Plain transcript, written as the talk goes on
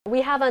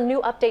We have a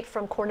new update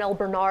from Cornell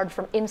Bernard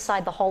from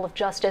inside the Hall of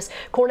Justice.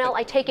 Cornell,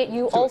 I take it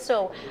you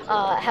also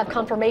have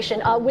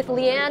confirmation. With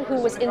Leanne, who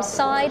was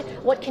inside,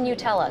 what can you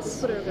tell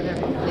us?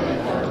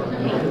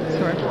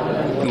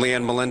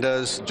 Leanne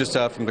Melendez, just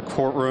from the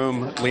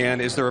courtroom. Leanne,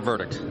 is there a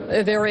verdict?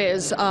 There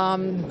is.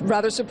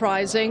 Rather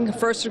surprising.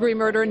 First-degree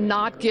murder,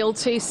 not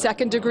guilty.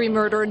 Second-degree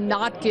murder,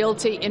 not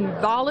guilty.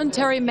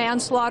 Involuntary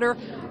manslaughter,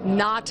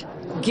 not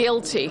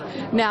guilty.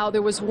 Now,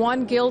 there was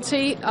one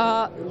guilty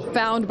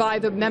found by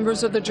the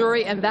members of the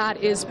jury, and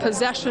that is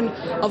possession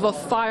of a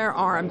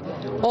firearm.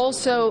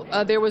 Also,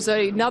 there was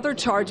another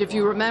charge, if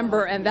you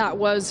remember, and that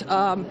was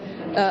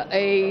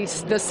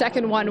the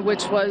second one,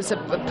 which was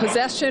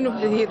possession.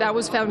 That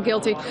was found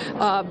guilty,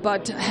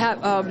 but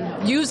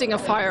using a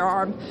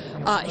firearm,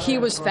 he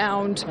was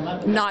found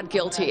not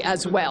guilty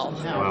as well.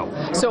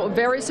 Wow. So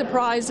very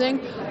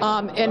surprising,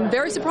 and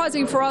very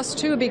surprising for us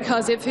too,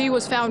 because if he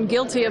was found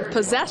guilty of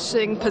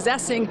possessing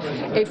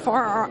a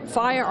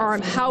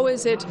firearm, how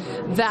is it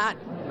that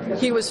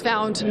he was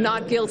found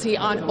not guilty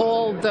on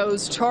all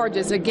those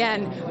charges?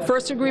 Again,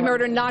 first-degree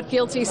murder, not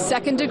guilty.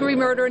 Second-degree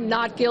murder,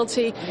 not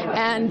guilty.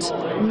 And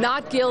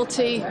not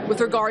guilty with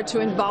regard to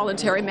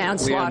involuntary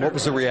manslaughter. Leanne, what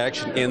was the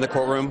reaction in the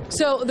courtroom?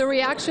 So the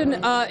reaction,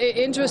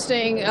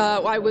 interesting.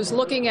 I was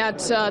looking at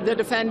the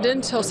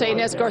defendant, Jose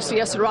Inez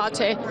Garcia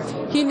Zarate.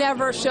 He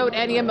never showed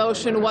any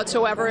emotion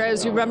whatsoever.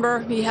 As you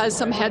remember, he has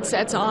some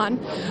headsets on.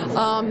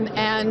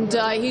 And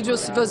he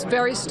just was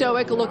very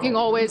stoic, looking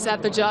always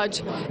at the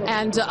judge.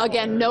 And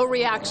again, no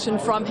reaction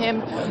from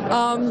him.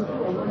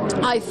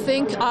 I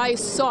think I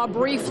saw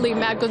briefly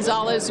Matt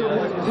Gonzalez,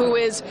 who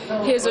is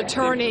his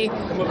attorney,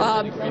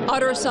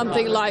 utter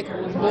something like,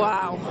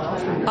 wow.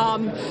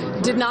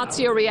 Did not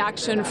see a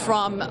reaction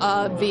from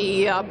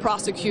the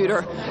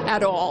prosecutor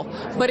at all.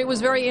 But it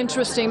was very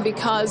interesting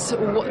because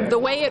the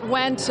way it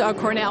went,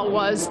 Cornell,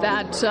 was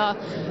that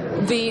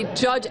the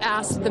judge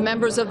asked the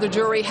members of the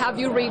jury, have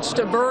you reached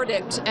a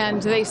verdict?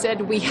 And they said,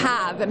 we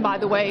have. And by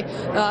the way,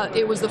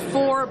 it was the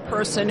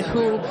foreperson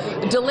who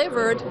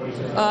delivered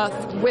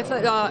with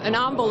an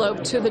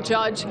envelope to the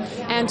judge,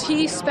 and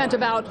he spent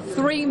about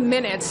 3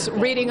 minutes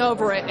reading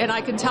over it. And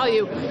I can tell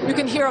you, you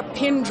can hear a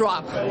pin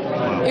drop.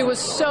 It was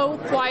so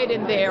quiet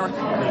in there.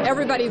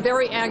 Everybody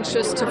very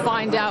anxious to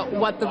find out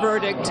what the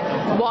verdict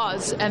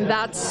was. And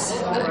that's,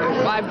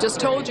 I've just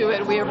told you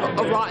it.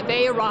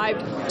 They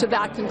arrived to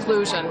that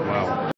conclusion. Wow.